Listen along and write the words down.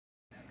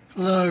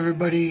Hello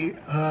everybody,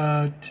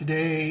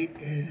 today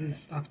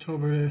is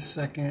October the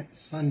 2nd,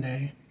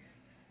 Sunday.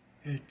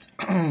 It's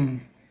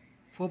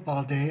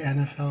football day,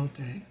 NFL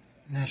day,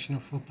 National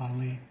Football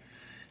League.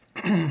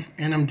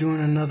 And I'm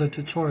doing another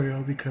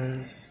tutorial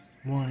because,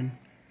 one,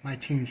 my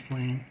team's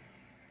playing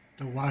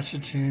the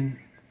Washington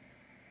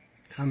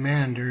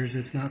Commanders.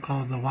 It's not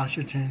called the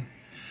Washington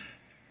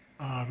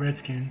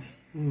Redskins.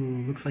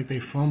 Ooh, looks like they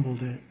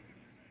fumbled it.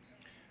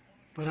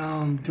 But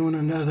I'm doing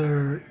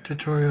another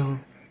tutorial,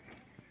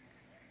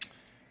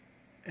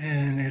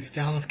 and it's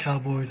Dallas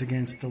Cowboys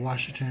against the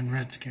Washington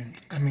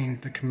Redskins. I mean,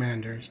 the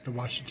Commanders, the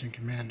Washington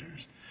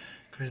Commanders.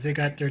 Because they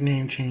got their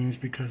name changed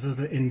because of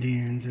the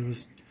Indians. It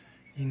was,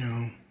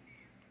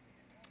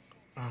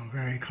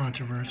 very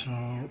controversial.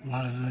 A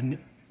lot of the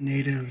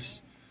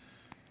natives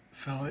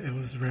felt it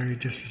was very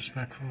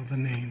disrespectful, the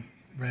name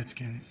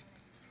Redskins.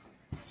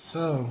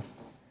 So,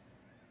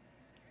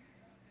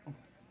 it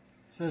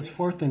says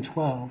 4th and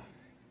 12.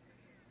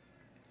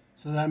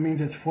 So that means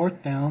it's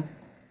 4th down,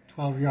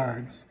 12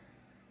 yards.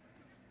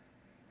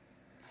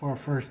 For a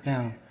first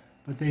down,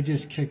 but they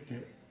just kicked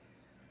it.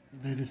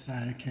 They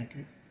decided to kick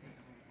it.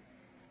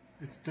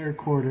 It's third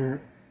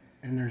quarter,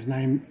 and there's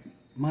 9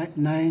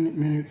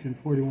 minutes and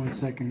 41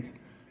 seconds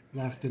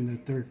left in the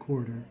third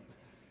quarter.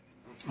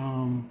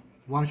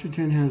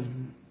 Washington has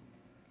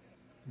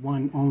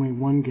won only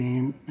one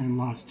game and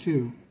lost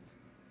 2.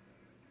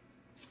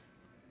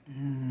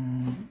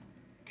 And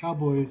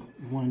Cowboys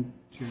won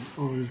 2.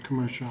 Oh, there's a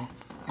commercial.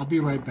 I'll be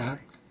right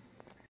back.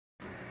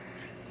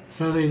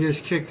 So they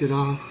just kicked it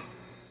off.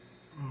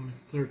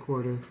 It's third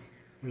quarter.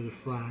 There's a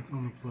flag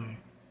on the play.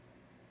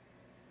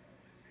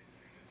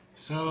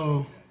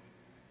 So,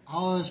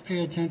 always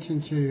pay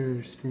attention to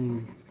your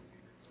screen.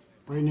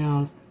 Right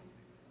now,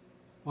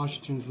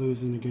 Washington's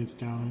losing against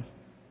Dallas.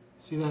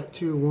 See that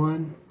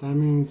 2-1? That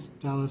means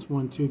Dallas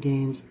won 2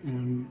 games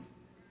and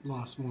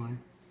lost 1.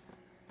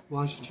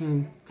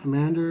 Washington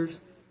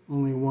Commanders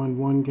only won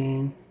 1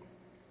 game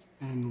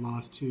and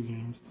lost 2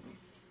 games.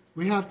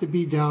 We have to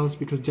beat Dallas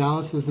because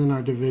Dallas is in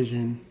our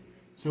division.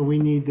 So we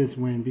need this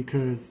win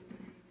because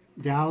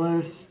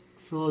Dallas,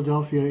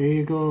 Philadelphia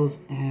Eagles,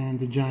 and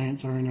the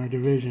Giants are in our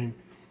division.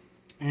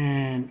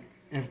 And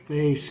if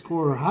they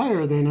score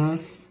higher than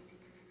us,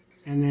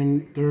 and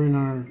then they're in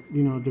our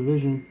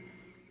division,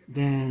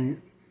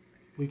 then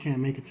we can't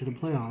make it to the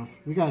playoffs.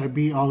 We got to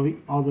beat all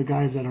the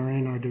guys that are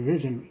in our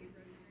division,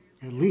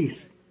 at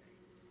least,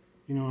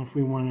 if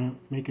we want to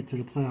make it to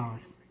the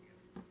playoffs.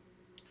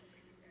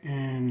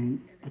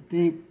 And I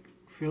think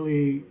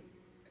Philly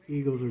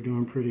Eagles are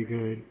doing pretty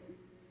good.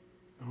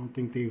 I don't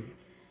think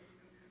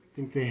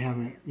they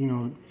haven't,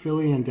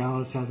 Philly and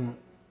Dallas hasn't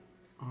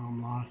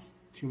lost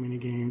too many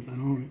games. I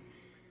don't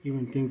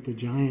even think the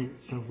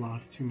Giants have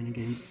lost too many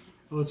games.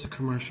 Oh, it's a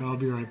commercial. I'll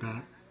be right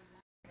back.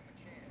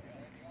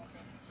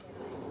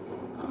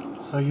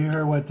 So you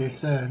heard what they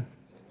said.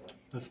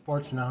 The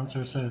sports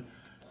announcer said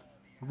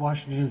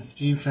Washington's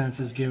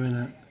defense is giving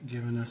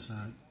us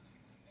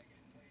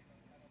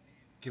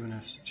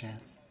a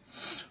chance.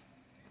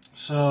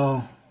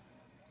 So,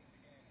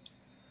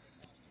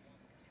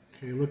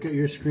 okay, look at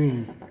your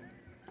screen.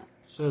 It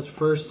says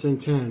 1st and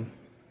 10.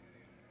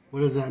 What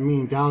does that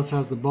mean? Dallas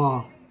has the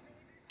ball.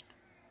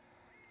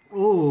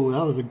 Oh,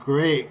 that was a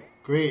great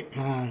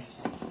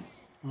pass.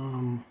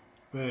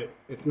 But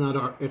it's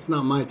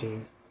not my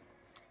team,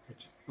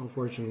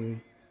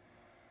 unfortunately.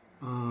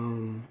 I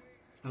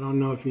don't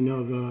know if you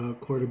know the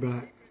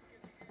quarterback,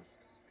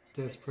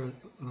 Des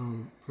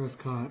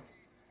Prescott,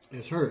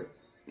 is hurt.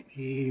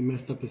 He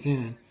messed up his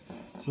hand.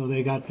 So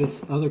they got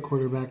this other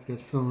quarterback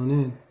that's filling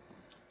in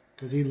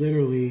because he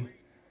literally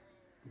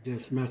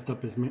just messed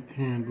up his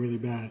hand really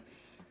bad.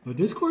 But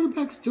this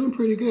quarterback's doing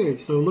pretty good.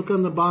 So look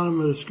on the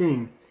bottom of the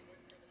screen.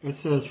 It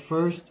says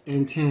 1st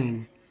and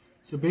 10.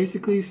 So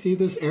basically, see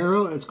this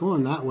arrow? It's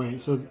going that way.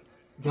 So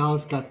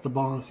Dallas got the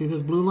ball. See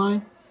this blue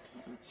line?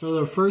 So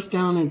they're 1st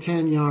down and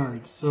 10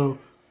 yards. So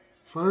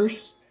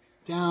 1st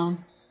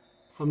down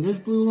from this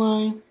blue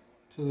line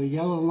to the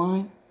yellow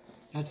line,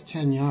 that's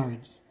 10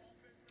 yards.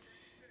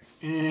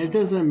 And it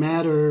doesn't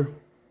matter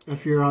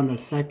if you're on the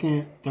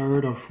 2nd,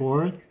 3rd, or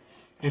 4th.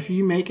 If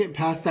you make it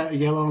past that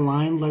yellow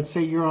line, let's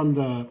say you're on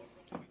the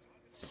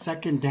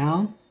 2nd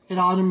down, it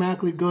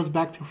automatically goes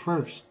back to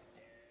 1st.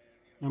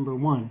 Number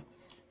 1.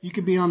 You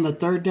could be on the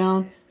 3rd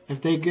down.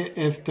 If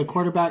the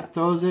quarterback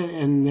throws it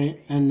and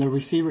the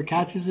receiver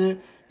catches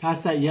it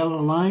past that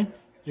yellow line,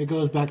 it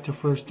goes back to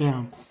 1st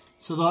down.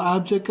 So the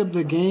object of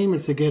the game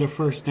is to get a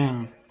 1st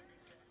down.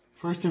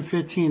 1st and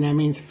 15, that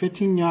means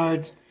 15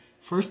 yards.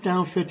 1st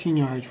down, 15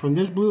 yards. From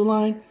this blue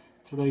line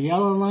to the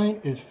yellow line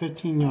is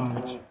 15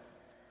 yards.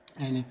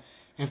 And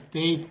if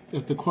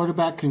the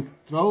quarterback can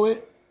throw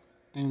it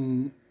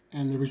and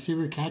the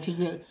receiver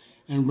catches it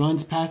and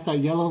runs past that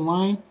yellow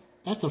line,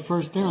 that's a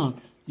 1st down.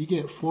 You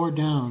get 4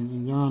 downs,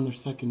 and they're on their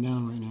 2nd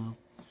down right now.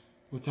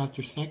 What's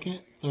after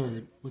 2nd?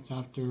 3rd. What's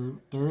after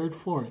 3rd?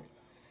 4th.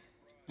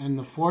 And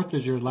the 4th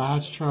is your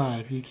last try.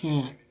 If you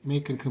can't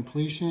make a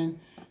completion,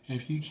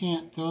 if you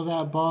can't throw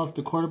that ball, if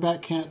the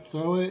quarterback can't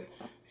throw it,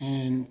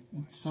 and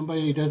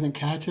somebody doesn't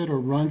catch it or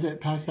runs it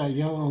past that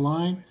yellow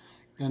line,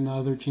 then the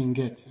other team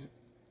gets it.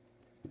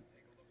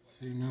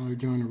 See, now they're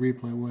doing a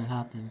replay of what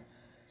happened.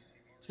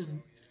 Just,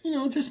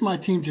 just my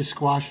team just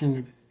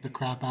squashing the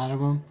crap out of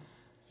them.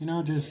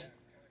 Just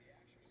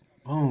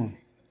boom.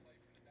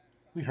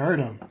 We hurt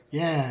him.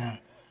 Yeah.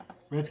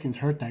 Redskins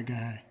hurt that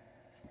guy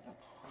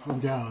from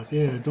Dallas.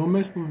 Yeah, don't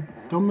mess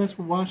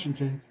with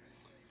Washington.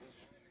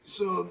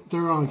 So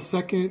they're on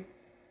 2nd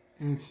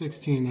and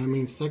 16. That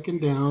means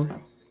second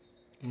down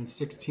and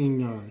 16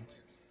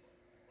 yards.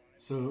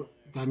 So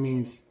that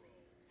means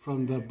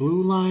from the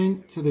blue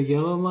line to the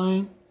yellow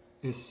line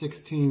is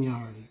 16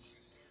 yards.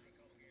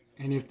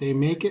 And if they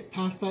make it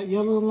past that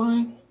yellow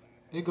line,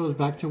 it goes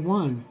back to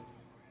 1.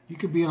 You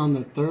could be on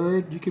the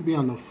 3rd, you could be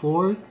on the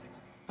 4th.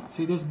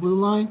 See this blue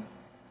line?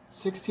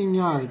 16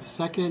 yards.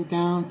 Second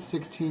down,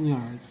 16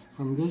 yards.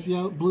 From this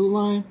blue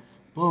line,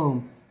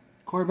 boom.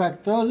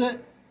 Quarterback throws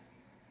it.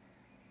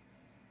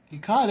 He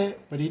caught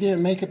it, but he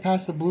didn't make it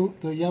past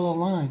the yellow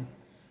line.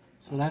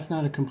 So that's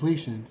not a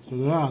completion. So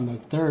they're on the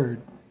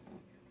 3rd.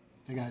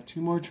 They got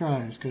 2 more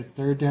tries because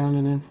 3rd down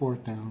and then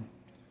 4th down.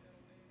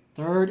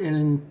 3rd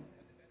and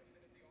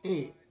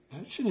 8.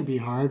 That shouldn't be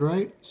hard,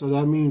 right? So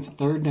that means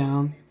 3rd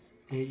down,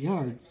 8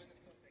 yards.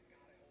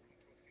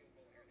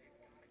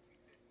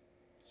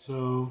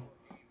 So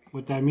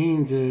what that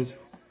means is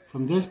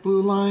from this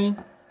blue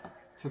line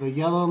to the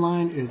yellow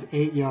line is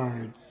 8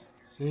 yards.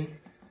 See?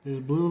 This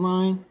blue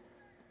line,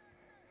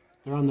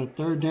 they're on the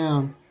 3rd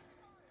down.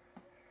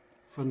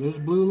 From this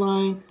blue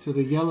line to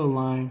the yellow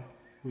line,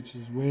 which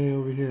is way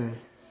over here,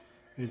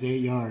 is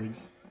 8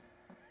 yards.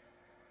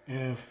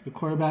 If the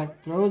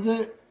quarterback throws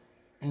it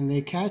and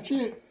they catch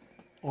it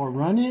or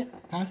run it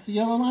past the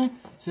yellow line,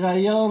 see that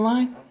yellow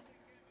line?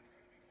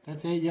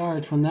 That's 8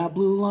 yards. From that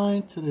blue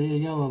line to the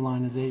yellow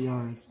line is 8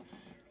 yards.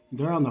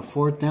 They're on the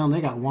 4th down.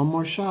 They got 1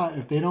 more shot.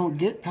 If they don't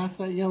get past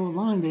that yellow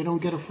line, they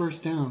don't get a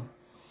first down.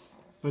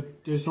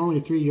 But there's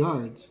only 3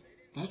 yards.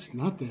 That's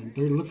nothing.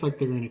 It looks like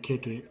they're going to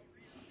kick it.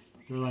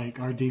 They're like,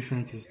 our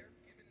defense is,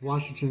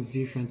 Washington's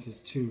defense is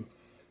too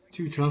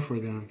tough for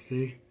them,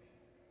 see?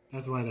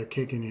 That's why they're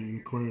kicking it, and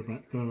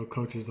the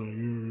coach is like,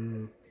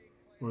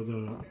 or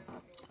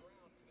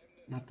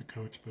not the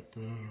coach, but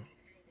the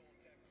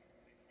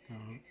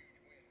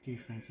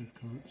defensive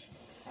coach.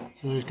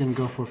 So they're going to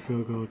go for a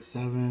field goal. It's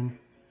 7-4.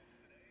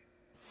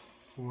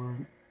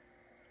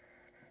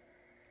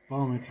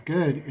 Boom, it's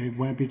good. It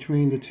went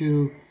between the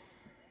two.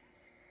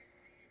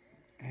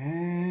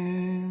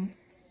 And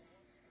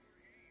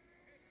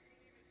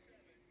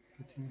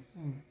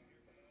 15-7.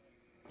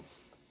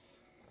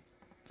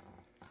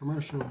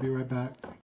 Commercial, be right back.